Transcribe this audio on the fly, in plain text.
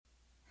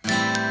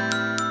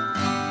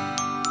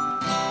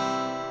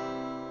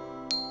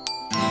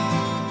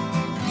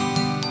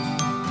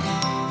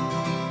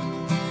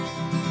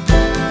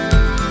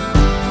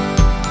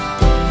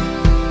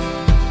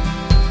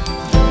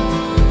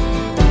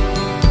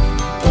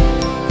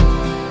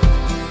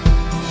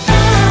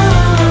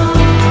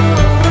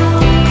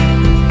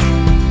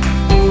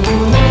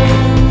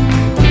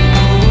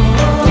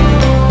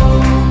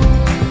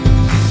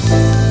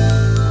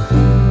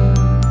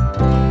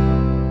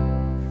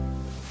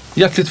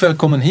Hjärtligt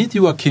välkommen hit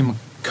Joachim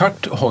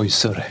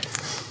Karthäuser.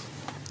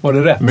 Var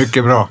det rätt?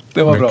 Mycket bra.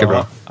 Det var mycket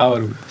bra. Ja, vad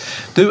roligt.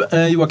 Du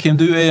Joachim,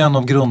 du är en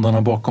av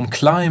grundarna bakom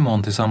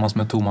Climon tillsammans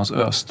med Thomas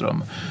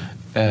Öström.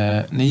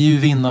 Ni är ju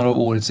vinnare av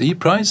årets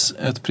E-Prize,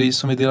 ett pris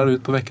som vi delar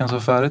ut på Veckans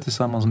Affärer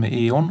tillsammans med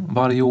E.ON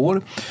varje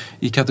år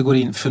i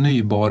kategorin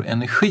förnybar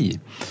energi.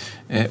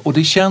 Och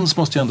det känns,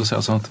 måste jag ändå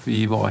säga, som att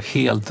vi var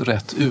helt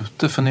rätt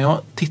ute. För när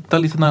jag tittar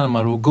lite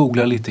närmare och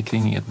googlar lite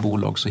kring ert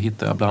bolag så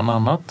hittar jag bland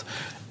annat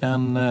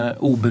en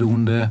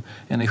oberoende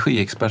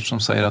energiexpert som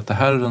säger att det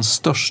här är den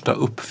största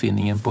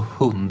uppfinningen på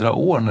 100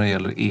 år när det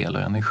gäller el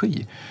och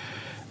energi.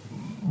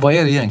 Vad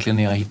är det egentligen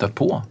ni har hittat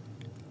på?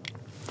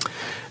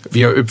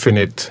 Vi har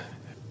uppfinnit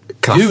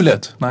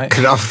hjulet? Nej.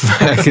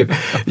 Kraftverket.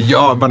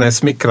 Ja, man är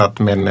smickrat,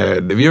 men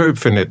vi har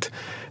uppfinnit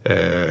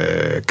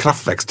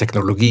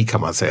kraftverksteknologi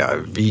kan man säga.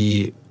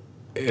 Vi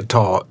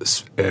tar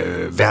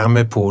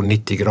värme på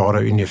 90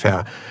 grader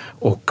ungefär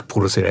och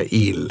producerar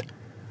el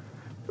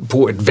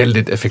på ett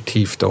väldigt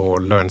effektivt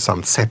och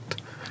lönsamt sätt.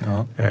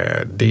 Ja.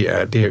 Det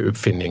är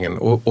uppfinningen.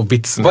 Och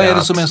vitsen vad är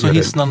det som är så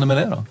hisnande med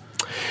det då?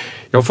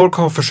 Ja, folk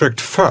har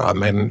försökt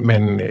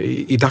men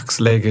i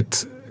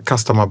dagsläget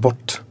kastar man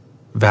bort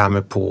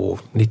värme på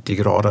 90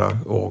 grader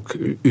och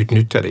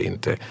utnyttjar det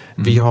inte.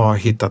 Vi har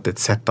hittat ett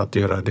sätt att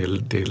göra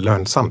det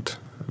lönsamt.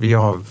 Vi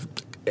har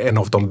en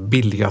av de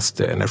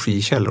billigaste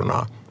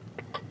energikällorna.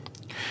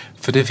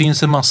 För det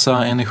finns en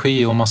massa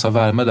energi och massa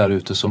värme där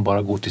ute som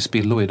bara går till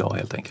spillo idag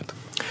helt enkelt.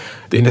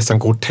 Det är nästan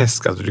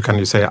grotesk. Alltså, du kan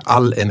ju säga att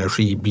all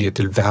energi blir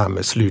till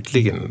värme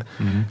slutligen.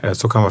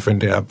 Så kan man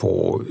fundera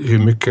på hur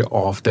mycket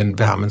av den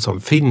värmen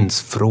som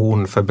finns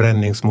från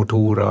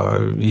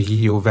förbränningsmotorer,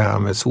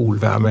 geovärme,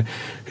 solvärme.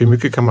 Hur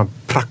mycket kan man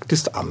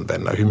praktiskt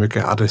använda? Hur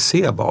mycket är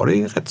adresserbar? Det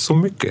är rätt så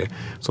mycket.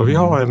 Så vi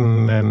har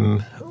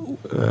en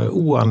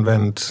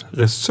oanvänd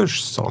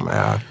resurs som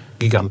är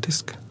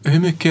gigantisk. Hur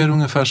mycket är det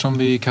ungefär som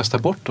vi kastar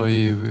bort då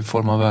i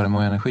form av värme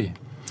och energi?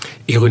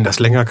 I runda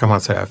slängar kan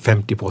man säga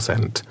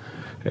 50%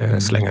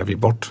 slänger vi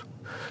bort.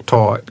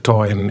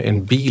 Ta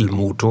en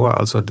bilmotor,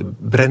 alltså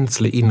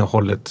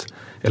bränsleinnehållet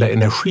eller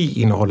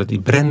energiinnehållet i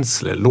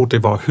bränsle, låt det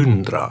vara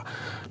 100.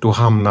 Då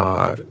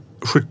hamnar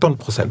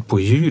 17% på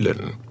hjulen.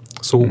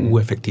 Så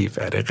oeffektivt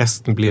är det.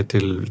 Resten blir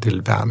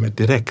till värme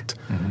direkt.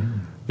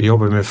 Vi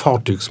jobbar med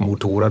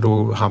fartygsmotorer,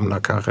 då hamnar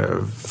kanske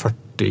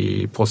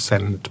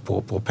 40%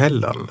 på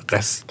propellern.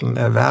 Resten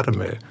är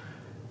värme,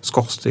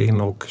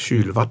 skorsten och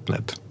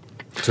kylvattnet.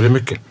 Så det är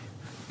mycket.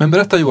 Men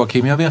berätta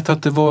Joachim, jag vet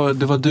att det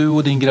var du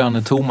och din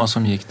granne Thomas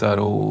som gick där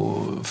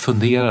och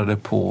funderade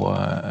på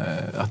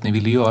att ni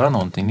ville göra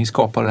någonting. Ni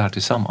skapade det här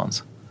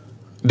tillsammans.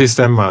 Det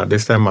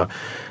stämmer.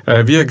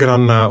 Vi är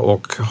grannar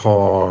och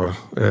har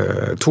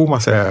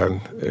Thomas är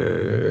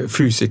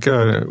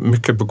fysiker,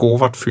 mycket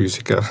begåvad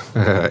fysiker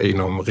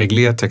inom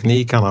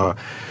reglerteknik. Han har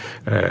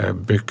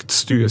byggt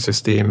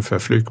styrsystem för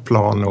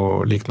flygplan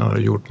och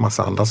liknande, gjort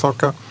massa andra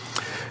saker.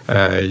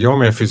 Jag är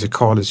mer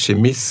fysikalisk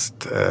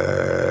kemist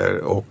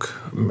och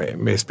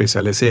med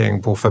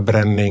specialisering på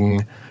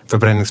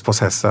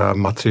förbränningsprocesser,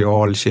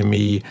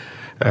 materialkemi,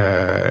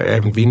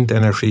 även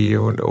vindenergi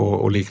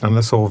och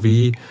liknande. Så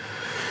vi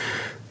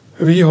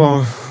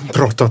har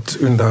pratat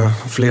under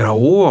flera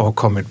år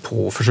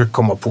och försökt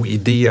komma på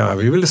idéer.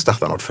 Vi ville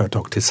starta något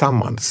företag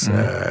tillsammans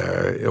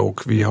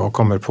och vi har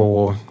kommit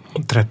på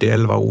 31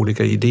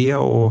 olika idéer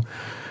och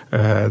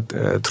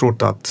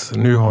trott att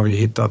nu har vi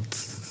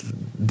hittat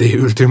det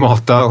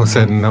ultimata och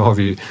sen har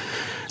vi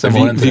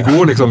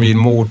går liksom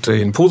mot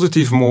en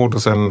positiv mod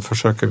och sen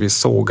försöker vi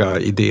såga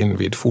idén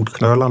vid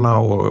fotknölarna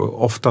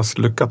och oftast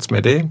lyckats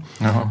med det.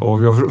 Jaha.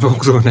 Och vi har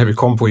också, när vi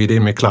kom på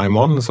idén med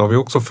Climon så har vi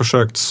också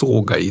försökt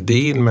såga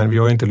idén men vi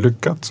har inte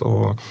lyckats.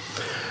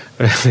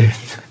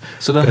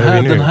 Så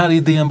den här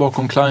idén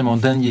bakom Climon,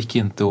 den gick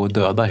inte att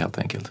döda helt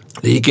enkelt?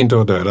 Det gick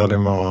inte att döda,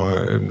 den var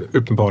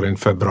uppenbarligen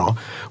för bra.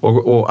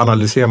 Och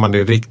analyserar man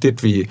det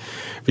riktigt,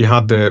 vi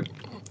hade...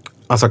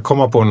 Alltså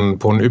komma på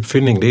en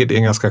uppfinning, det är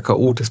en ganska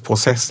kaotisk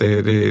process. Det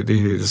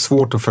är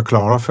svårt att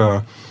förklara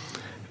för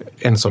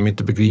en som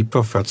inte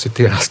begriper, för att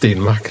citera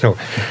Stenmark.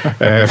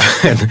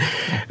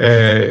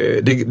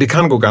 Det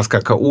kan gå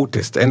ganska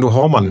kaotiskt. Ändå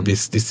har man en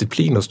viss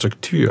disciplin och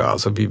struktur.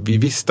 Alltså vi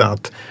visste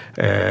att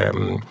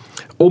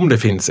om det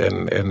finns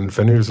en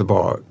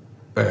förnyelsebar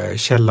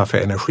källa för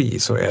energi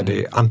så är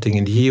det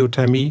antingen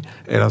geotermi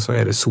eller så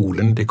är det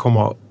solen. Det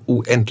kommer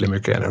oändligt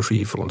mycket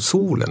energi från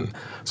solen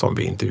som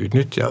vi inte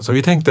utnyttjar. Så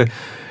vi tänkte,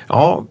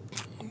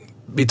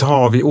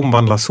 vi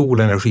omvandlar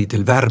solenergi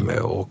till värme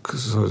och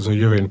så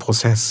gör vi en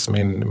process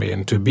med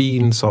en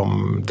turbin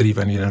som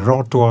driver en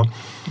generator.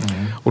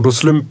 Och då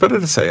slumpade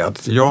det sig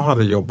att jag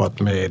hade jobbat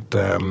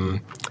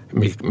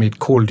med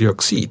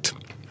koldioxid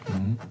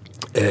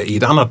i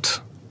ett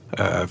annat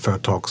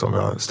företag som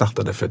jag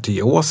startade för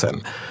 10 år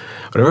sedan.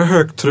 Och det var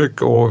högt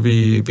tryck och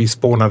vi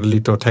spånade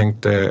lite och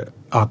tänkte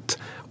att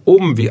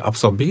om vi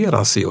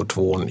absorberar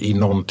CO2 i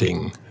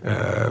någonting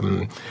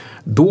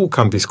då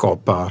kan vi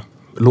skapa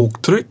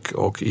lågtryck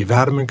och i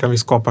värmen kan vi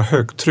skapa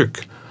högtryck.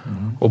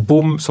 Och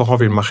bom så har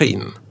vi en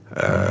maskin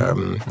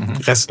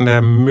Resten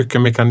är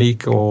mycket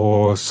mekanik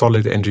och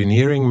solid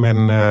engineering,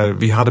 men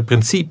vi hade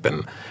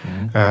principen.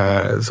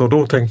 Så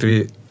då tänkte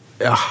vi,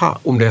 jaha,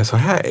 om det är så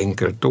här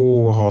enkelt,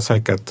 då har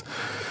säkert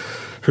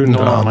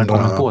 100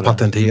 andra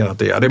patenterat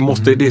det. Ja, det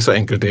är så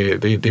enkelt,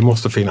 det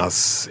måste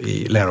finnas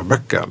i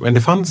läroböcker, men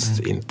det fanns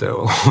inte.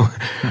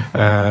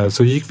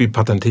 Så gick vi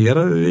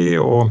patenterade det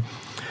och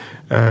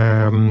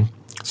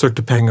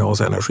sökte pengar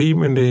hos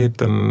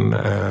Energimyndigheten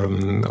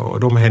och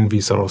de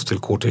hänvisar oss till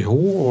KTH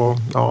och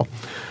ja,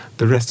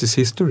 the rest is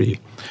history.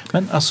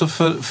 Men alltså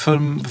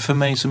för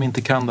mig som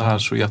inte kan det här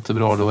så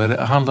jättebra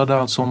då, handlar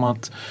det alltså om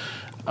att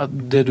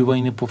det du var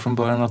inne på från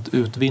början, att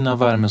utvinna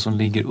värme som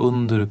ligger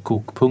under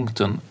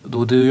kokpunkten,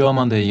 då gör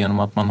man det genom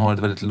att man har ett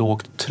väldigt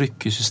lågt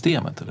tryck i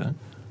systemet, eller?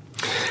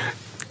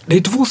 Det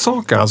är två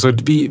saker. Alltså,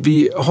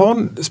 vi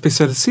har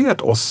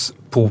specialiserat oss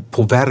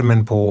på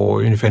värmen på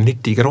ungefär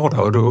 90 grader.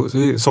 Och då,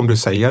 som du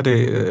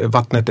säger,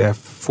 vattnet är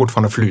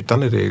fortfarande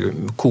flytande, det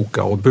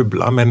kokar och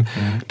bubblar, men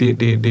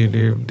det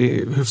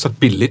är hyfsat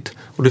billigt.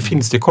 Och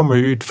det kommer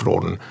ut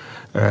från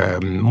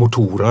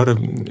motorer.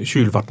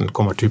 Kylvattnet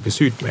kommer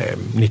typiskt ut med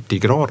 90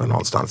 grader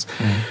någonstans.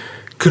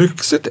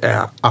 Kruxet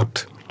är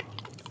att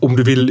om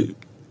du vill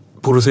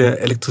producera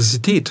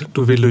elektricitet,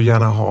 då vill du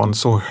gärna ha en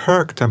så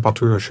hög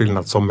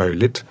temperaturskillnad som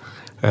möjligt.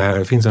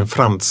 Det finns en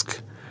fransk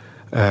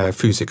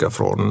fysiker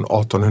från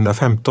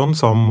 1815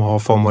 som har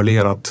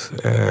formulerat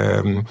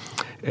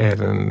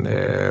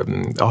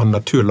en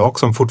naturlag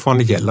som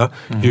fortfarande gäller.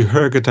 Ju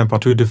högre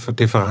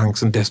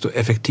temperaturdifferensen, desto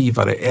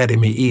effektivare är det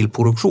med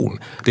elproduktion.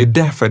 Det är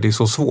därför det är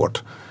så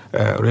svårt.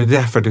 Och det är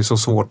därför det är så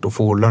svårt att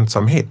få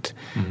lönsamhet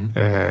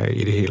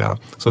i det hela.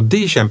 Så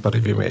det kämpade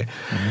vi med.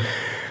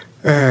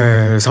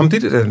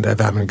 Samtidigt är den där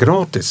värmen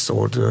gratis,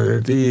 och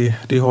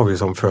det har vi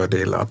som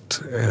fördel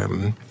att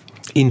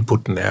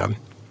inputen är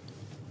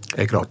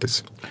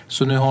gratis.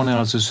 Så nu har ni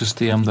alltså ett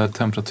system där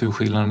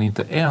temperaturskillnaden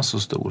inte är så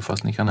stor,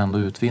 fast ni kan ändå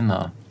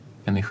utvinna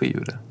energi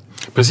ur det?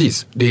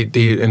 Precis.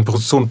 En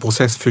sån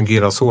process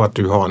fungerar så att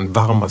du har en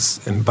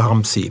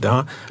varm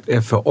sida.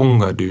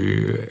 Förångar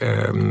du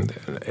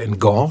en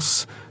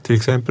gas till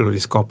exempel, och det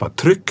skapar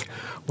tryck.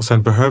 Och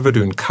sen behöver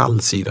du en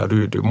kall sida.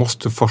 Du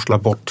måste forsla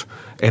bort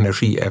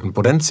energi även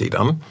på den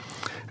sidan.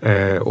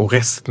 Och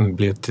resten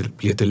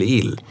blir till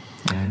el.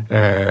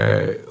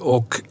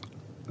 Och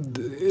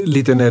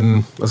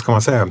vad ska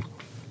man säga?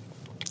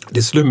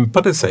 Det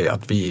slumpade sig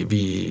att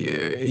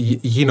vi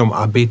genom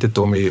arbetet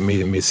då med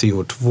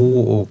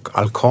CO2 och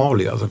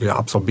alkali, alltså vi har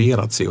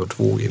absorberat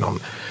CO2 genom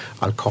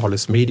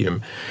alkaliskt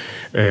medium,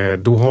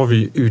 då har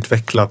vi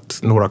utvecklat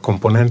några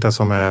komponenter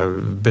som är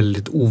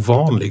väldigt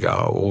ovanliga,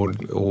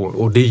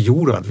 och det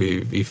gjorde att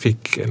vi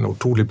fick en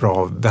otroligt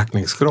bra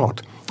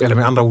verkningsgrad. Eller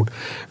med andra ord,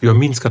 vi har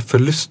minskat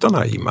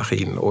förlusterna i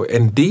maskin, och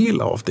en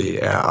del av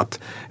det är att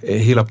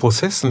hela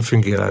processen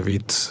fungerar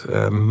vid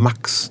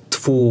max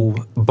 2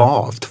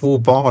 bar. 2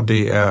 bar,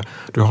 det är,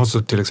 du har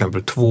så till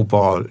exempel 2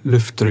 bar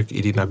lufttryck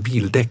i dina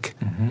bildäck.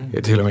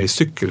 Till och med i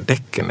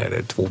cykeldäcken är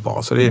det 2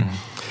 bar. Så det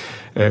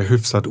är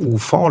hyfsat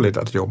ofarligt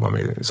att jobba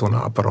med sådana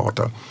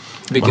apparater.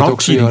 Vilket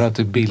också gör att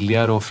det är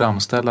billigare att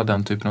framställa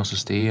den typen av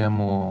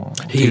system och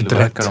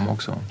tillverka dem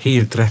också.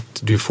 Helt rätt.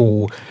 Du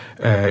får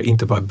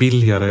inte bara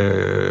billigare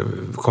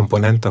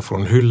komponenter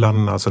från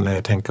hyllan, alltså när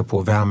jag tänker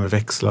på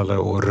värmeväxlare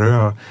och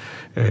rör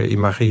i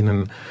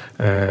maskinen.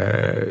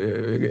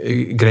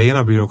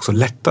 Grejerna blir också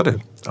lättare.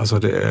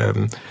 Alltså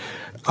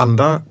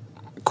andra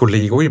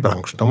kollegor i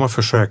branschen, de har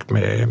försökt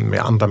med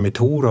andra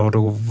metoder, och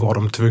då var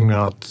de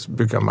tvungna att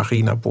bygga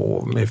maskiner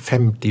med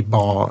 50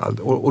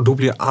 bar, och då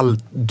blir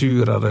allt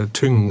dyrare,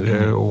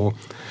 tyngre och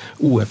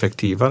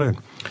oeffektivare.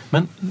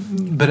 Men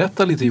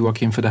berätta lite,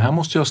 Joachim, för det här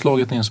måste ju ha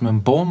slagit ner som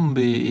en bomb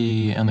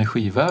i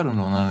energivärlden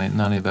då,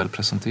 när ni väl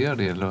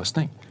presenterade er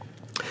lösning.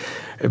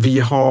 Vi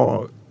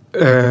har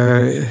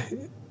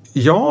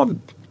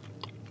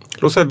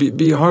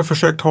vi har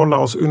försökt hålla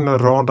oss under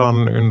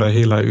radarn under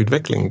hela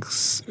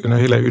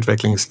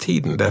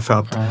utvecklingstiden, därför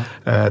att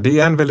det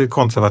är en väldigt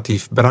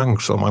konservativ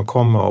bransch, och man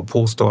kommer och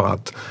påstår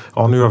att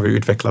nu har vi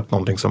utvecklat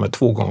någonting som är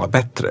 2 gånger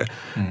bättre.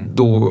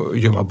 Då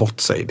gör man bort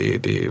sig.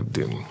 Det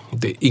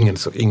är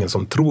ingen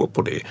som tror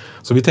på det.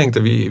 Så vi tänkte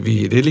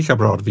det är lika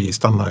bra att vi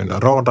stannar under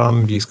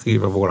radarn, vi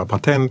skriver våra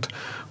patent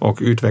och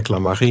utvecklar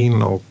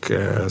maskin, och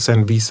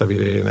sen visar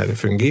vi det när det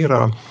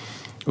fungerar.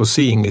 Och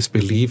seeing is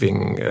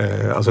believing.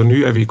 Alltså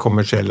nu är vi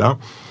kommersiella.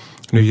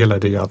 Nu gäller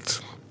det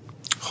att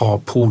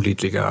ha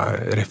pålitliga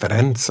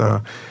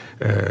referenser.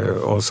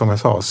 Och som jag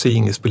sa,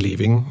 seeing is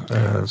believing.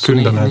 Så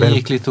ni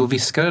gick lite och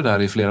viskade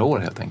där i flera år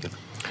helt enkelt?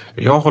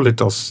 Vi har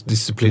hållit oss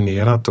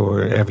disciplinerat,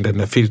 och även den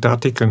där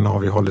filterartikeln har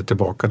vi hållit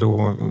tillbaka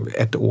då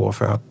 1 år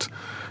för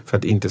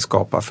att inte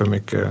skapa för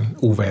mycket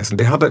oväsen.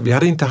 Vi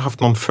hade inte haft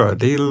någon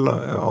fördel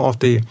av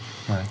det.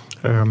 Nej.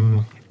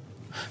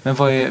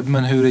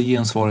 Men hur är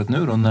gensvaret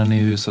nu då, när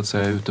ni är så att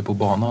säga ute på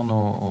banan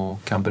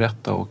och kan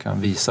berätta och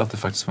kan visa att det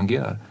faktiskt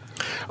fungerar?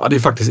 Ja, det är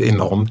faktiskt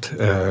enormt.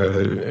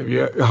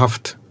 Vi har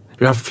haft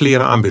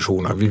flera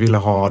ambitioner. Vi ville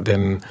ha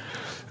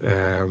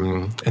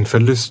en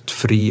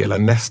förlustfri eller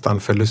nästan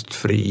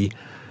förlustfri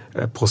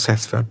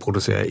process för att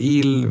producera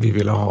el.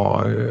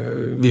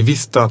 Vi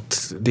visste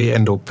att det är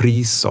ändå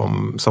pris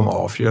som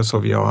avgör, så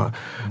vi har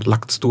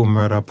lagt stor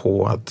möda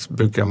på att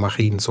bygga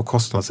maskin så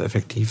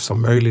kostnadseffektivt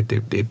som möjligt.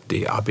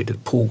 Det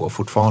arbetet pågår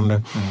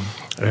fortfarande.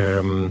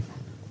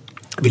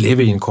 Vi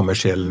lever i en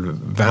kommersiell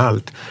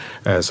värld,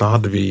 så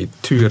hade vi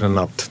turen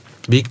att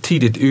vi gick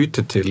tidigt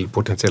ute till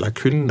potentiella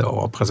kunder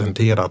och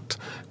presenterat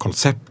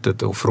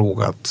konceptet och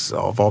frågat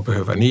vad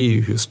behöver ni,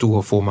 hur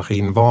stor får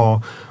maskin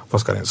vara,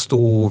 vad ska den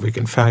stå,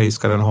 vilken färg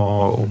ska den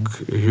ha och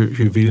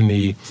hur vill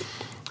ni,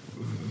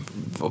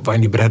 vad är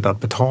ni beredda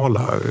att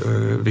betala,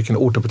 vilken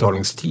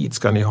återbetalningstid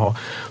ska ni ha.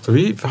 Så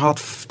vi har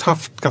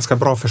haft ganska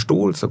bra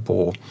förståelse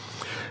på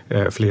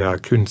flera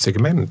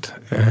kundsegment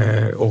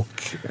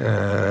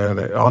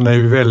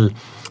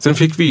sen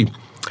fick vi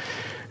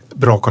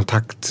bra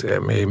kontakt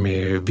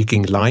med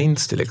Viking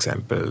Lines till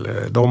exempel.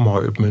 De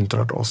har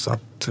uppmuntrat oss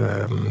att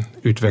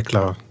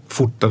utveckla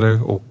fortare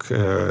och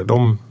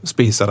de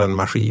spisade en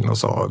maskin och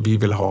sa vi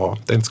vill ha,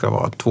 den ska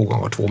vara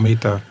 2x2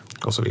 meter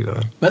och så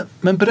vidare.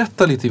 Men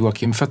berätta lite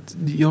Joachim, för att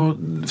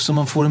så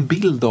man får en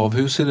bild av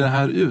hur ser det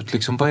här ut?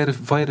 Liksom, vad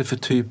är det för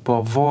typ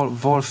av,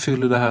 var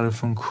fyller det här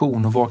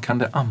funktion och var kan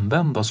det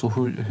användas och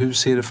hur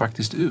ser det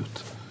faktiskt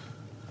ut?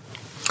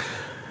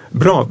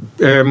 Bra.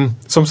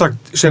 Som sagt,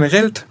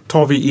 generellt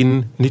tar vi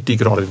in 90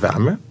 grader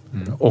värme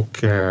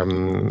och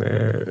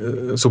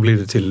så blir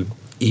det till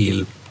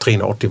el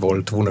 380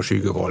 volt,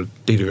 220 volt.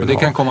 Det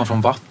kan komma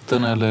från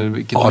vatten eller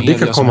vilket media som helst? Ja,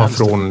 det kan komma helst.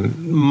 Från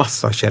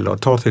massa källor.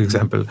 Ta till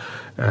exempel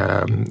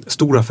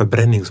stora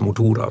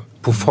förbränningsmotorer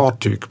på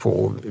fartyg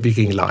på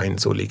Viking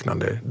Lines och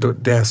liknande.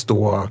 Där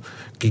står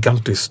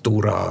gigantiskt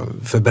stora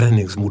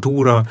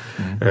förbränningsmotorer.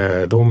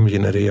 De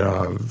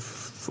genererar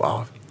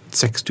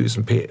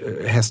 6000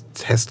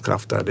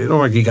 hästkrafter.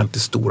 De är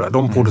gigantiskt stora.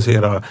 De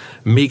producerar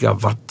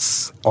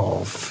megawatts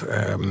av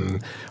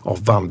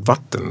varmt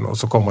vatten och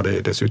så kommer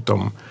det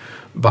dessutom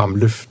varm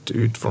luft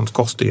ut från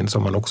skorsten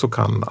som man också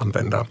kan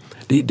använda.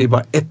 Det är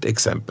bara ett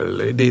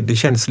exempel. Det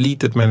känns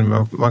litet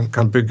men man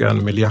kan bygga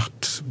en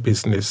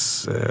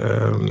miljardbusiness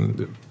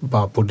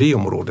bara på det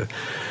området.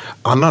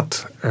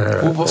 Annat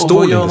och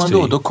vad gör man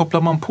då? Då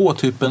kopplar man på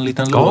typ en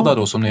liten låda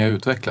då som ni har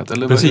utvecklat?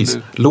 Eller precis.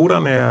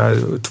 Lådan är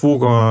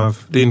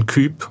det är en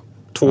kub.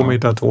 2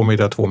 meter, 2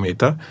 meter, 2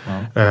 meter.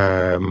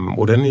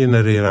 Och den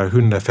genererar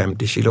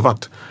 150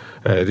 kilowatt.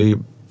 Det är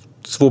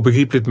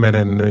svårbegripligt med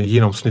en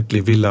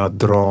genomsnittlig villa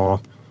dra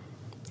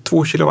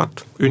 2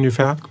 kilowatt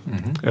ungefär.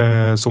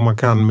 Så man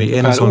kan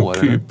med en sån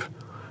kub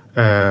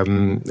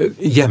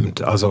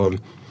jämnt. Alltså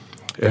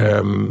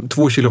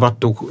 2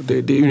 kilowatt,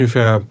 det är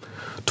ungefär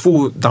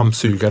 2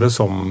 dammsugare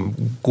som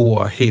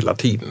går hela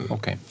tiden.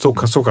 Okay.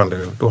 Så kan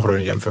du, då har du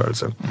en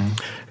jämförelse.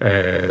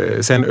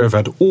 Sen över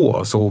ett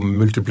år så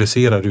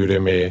multiplicerar du det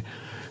med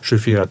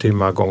 24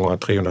 timmar gånger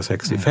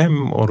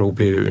 365 och då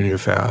blir det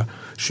ungefär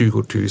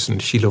 20 000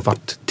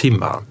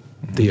 kilowattimmar.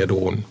 Det är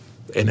då en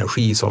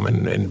energi som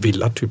en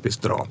villa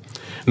typiskt drar.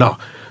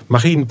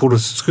 Maskin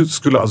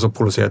skulle alltså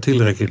producera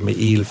tillräckligt med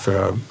el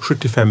för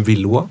 75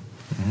 villor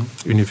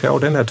ungefär, och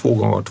den är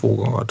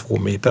 2x2x2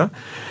 meter.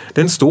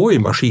 Den står i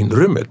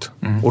maskinrummet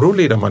och då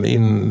leder man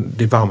in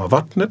det varma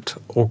vattnet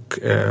och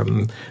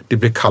det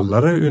blir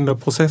kallare under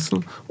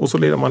processen och så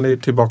leder man det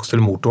tillbaka till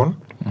motorn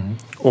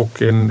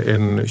och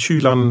en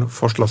kylan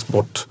forslas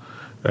bort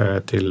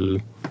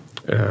till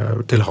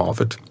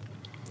havet.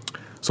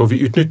 Så vi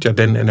utnyttjar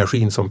den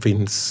energin som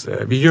finns.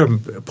 Vi gör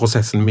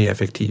processen mer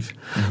effektiv.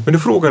 Men du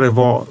frågade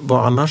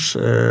var annars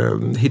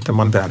hittar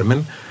man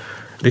värmen?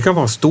 Det kan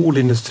vara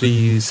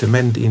stålindustri,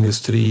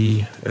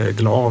 cementindustri,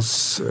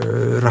 glas,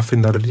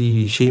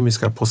 raffinaderi,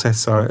 kemiska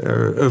processer.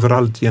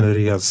 Överallt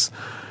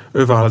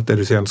där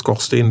du ser en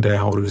skorsten, där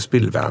har du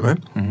spillvärme.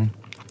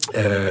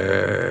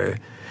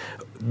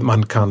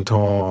 Man kan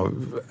ta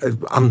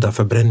andra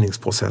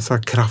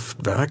förbränningsprocesser,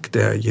 kraftverk,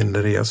 där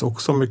genereras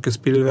också mycket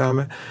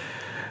spillvärme.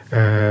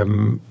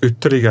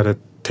 Ytterligare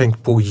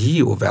tänk på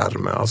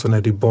geovärme, alltså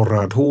när du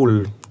borrar ett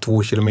hål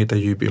 2 kilometer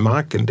djup i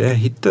marken, där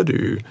hittar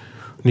du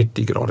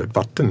 90 grader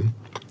vatten.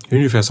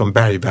 Ungefär som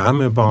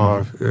bergvärme,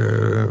 bara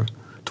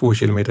 2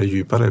 kilometer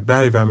djupare.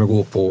 Bergvärme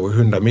går på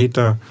 100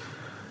 meter,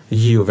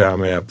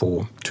 geovärme är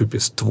på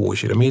typiskt 2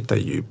 kilometer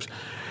djupt.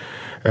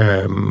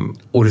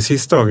 Och det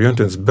sista, vi har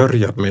inte ens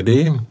börjat med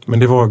det, men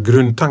det var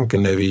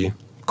grundtanken när vi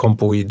kom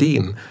på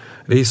idén.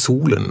 Det är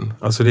solen.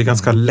 Alltså det är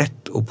ganska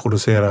lätt att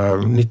producera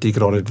 90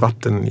 grader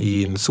vatten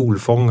i en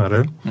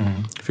solfångare.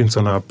 Det finns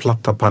sådana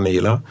platta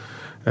paneler.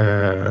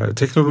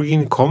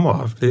 Teknologin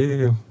kommer.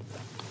 Det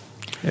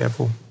är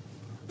på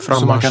frammarsch.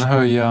 Så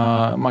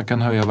man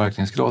kan höja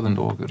verkningsgraden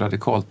då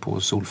radikalt på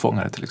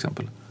solfångare till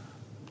exempel?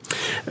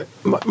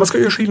 Man ska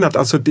göra skillnad.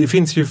 Alltså det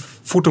finns ju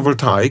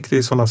fotovoltaik. Det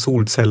är sådana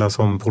solceller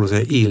som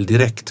producerar el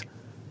direkt.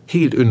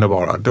 Helt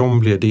underbara. De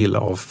blir del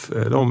av,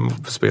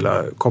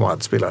 kommer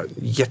att spela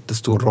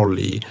jättestor roll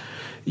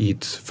i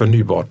ett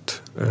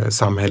förnybart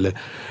samhälle.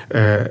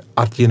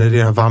 Att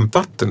generera varmt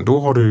vatten, då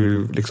har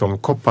du liksom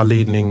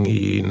kopparledning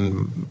i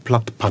en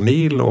platt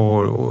panel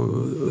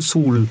och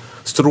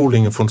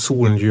solstrålningen från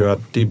solen gör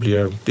att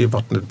det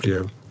vattnet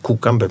blir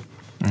kokande.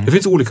 Det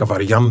finns olika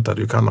varianter.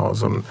 Du kan ha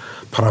sån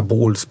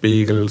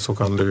parabolspegel, så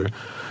kan du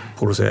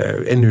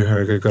producera ännu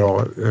högre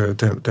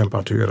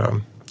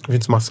temperaturer. Det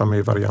finns massor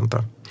med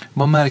varianter.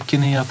 Vad märker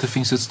ni att det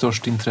finns ett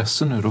störst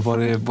intresse nu då?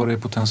 Var är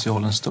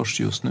potentialen störst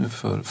just nu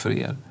för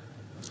er?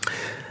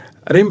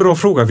 Det är en bra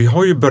fråga. Vi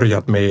har ju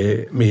börjat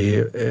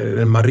med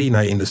den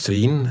marina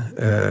industrin,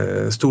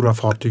 stora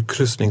fartyg,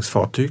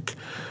 kryssningsfartyg,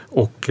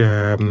 och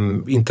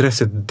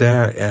intresset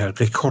där är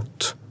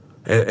rekord.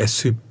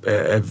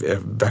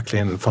 Är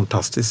verkligen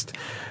fantastiskt.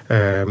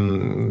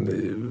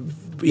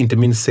 Inte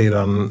minst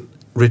sedan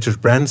Richard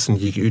Branson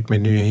gick ut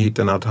med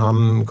nyheten att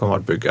han kommer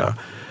att bygga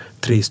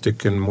 3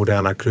 stycken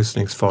moderna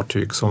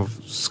kryssningsfartyg som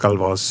ska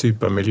vara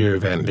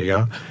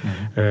supermiljövänliga.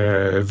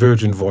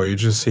 Virgin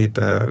Voyages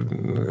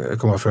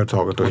kommer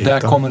företaget att heta.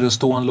 Och där kommer det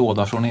stå en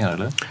låda från er,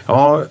 eller?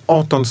 Ja,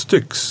 18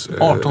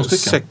 stycken.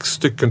 6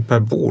 stycken per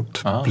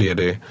båt blir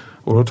det.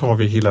 Och då tar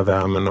vi hela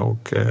värmen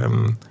och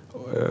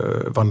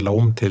vandlar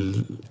om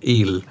till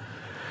el.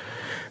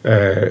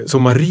 Så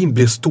marin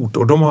blir stort,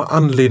 och de har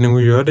anledning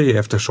att göra det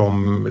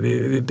eftersom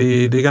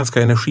det är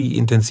ganska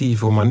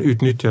energiintensivt och man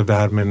utnyttjar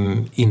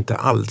värmen inte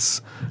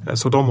alls.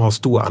 Så de har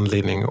stor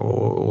anledning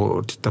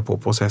att titta på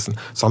processen.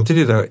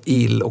 Samtidigt är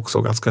el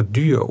också ganska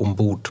dyr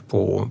ombord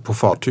på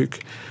fartyg.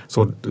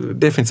 Så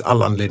det finns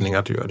all anledning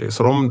att göra det.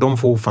 Så de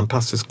får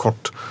fantastiskt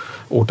kort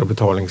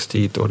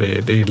återbetalningstid, och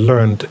det är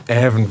lönt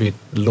även vid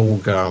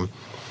låga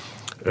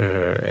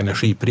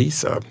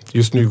energipriser.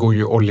 Just nu går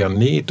ju oljan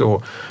ned,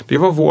 och det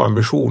var vår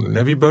ambition.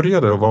 När vi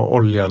började var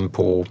oljan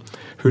på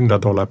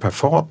 $100 per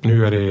fat.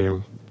 Nu är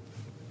det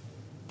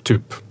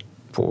typ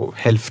på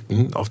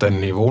hälften av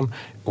den nivån,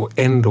 och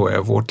ändå är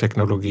vår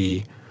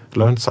teknologi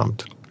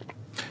lönsamt.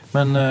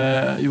 Men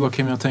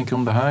Joachim, jag tänker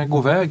om det här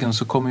går vägen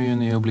så kommer ju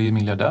ni att bli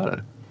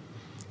miljardärer.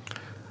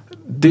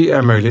 Det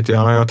är möjligt,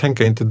 ja. Jag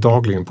tänker inte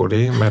dagligen på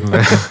det, men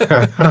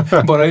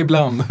bara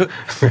ibland.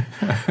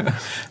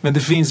 Men det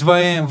finns, vad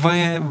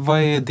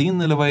är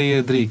din eller vad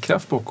är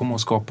drivkraft bakom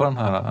att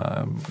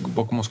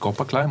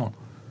skapa Climon?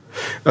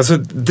 Alltså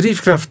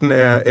drivkraften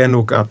är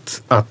nog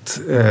att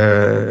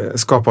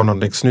skapa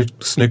något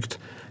snyggt.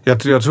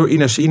 Jag tror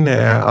innerst inne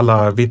är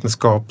alla eller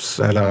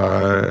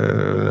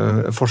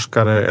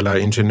forskare eller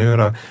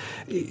ingenjörer,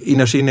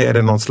 innerst inne är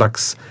det någon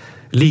slags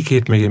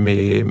likhet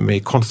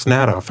med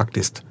konstnärer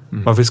faktiskt.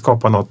 Man vill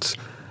skapa något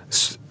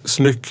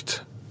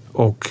snyggt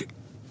och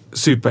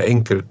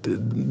superenkelt.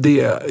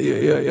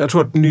 Jag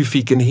tror att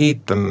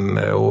nyfikenheten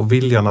och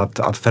viljan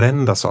att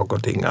förändra saker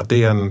och ting, att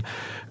det är en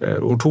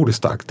otroligt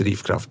stark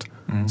drivkraft.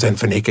 Sen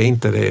förnekar jag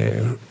inte, det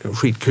är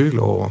skitkul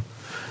att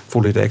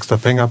få lite extra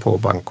pengar på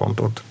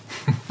bankkontot.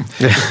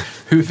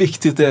 Hur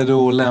viktigt är det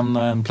att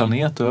lämna en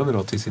planet över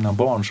då till sina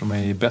barn som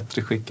är i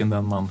bättre skick än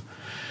den man...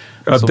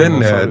 Ja,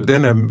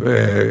 den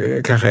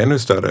är kanske ännu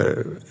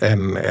större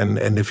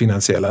än det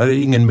finansiella. Det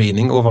är ingen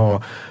mening att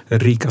vara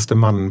rikaste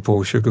man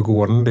på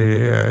kyrkogården.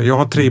 Jag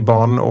har 3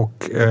 barn,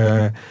 och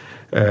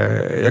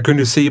jag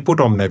kunde se på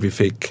dem när vi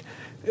fick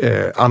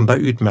andra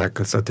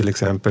utmärkelser, till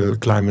exempel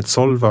Climate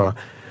Solver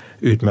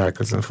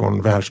utmärkelsen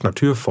från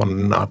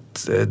Världsnaturfonden,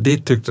 att det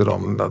tyckte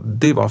de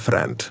att det var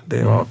fränt.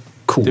 Det var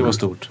coolt. Det var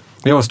stort.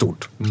 Det var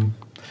stort.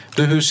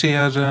 Du, hur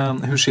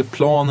ser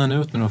planen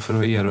ut nu för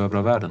att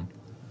erövra världen?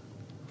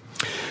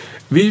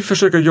 Vi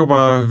försöker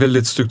jobba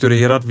väldigt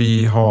strukturerat.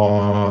 Vi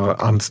har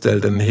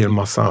anställt en hel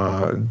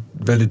massa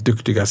väldigt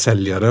duktiga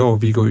säljare,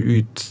 och vi går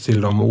ut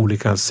till de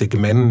olika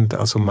segment,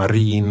 alltså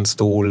marin,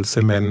 stål,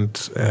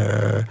 cement,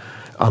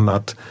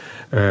 annat.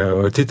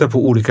 Tittar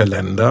på olika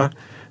länder.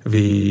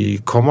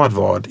 Vi kommer att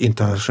vara ett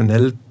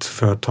internationellt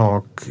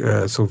företag,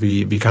 så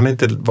vi kan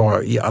inte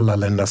vara i alla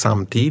länder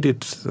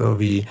samtidigt. Så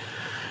vi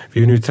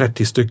är nu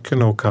 30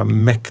 stycken och har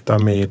mäkta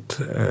med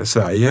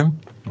Sverige.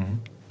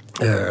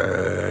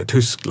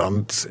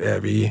 Tyskland är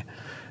vi.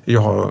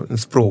 Jag har en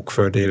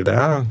språkfördel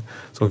där,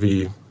 så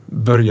vi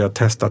börjar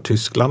testa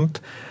Tyskland.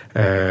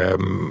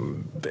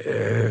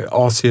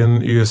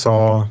 Asien,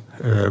 USA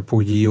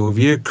på geo.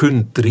 Vi är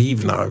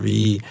kunddrivna.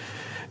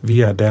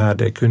 Vi är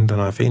där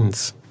kunderna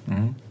finns.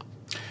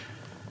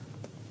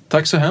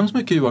 Tack så hemskt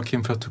mycket,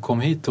 Joachim, för att du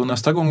kom hit, och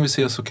nästa gång vi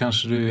ses så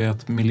kanske du är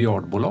ett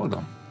miljardbolag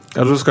då.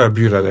 Ja, då ska jag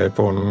bjuda dig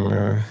på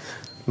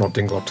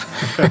någonting gott.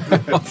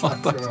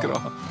 Tack ska du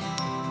ha.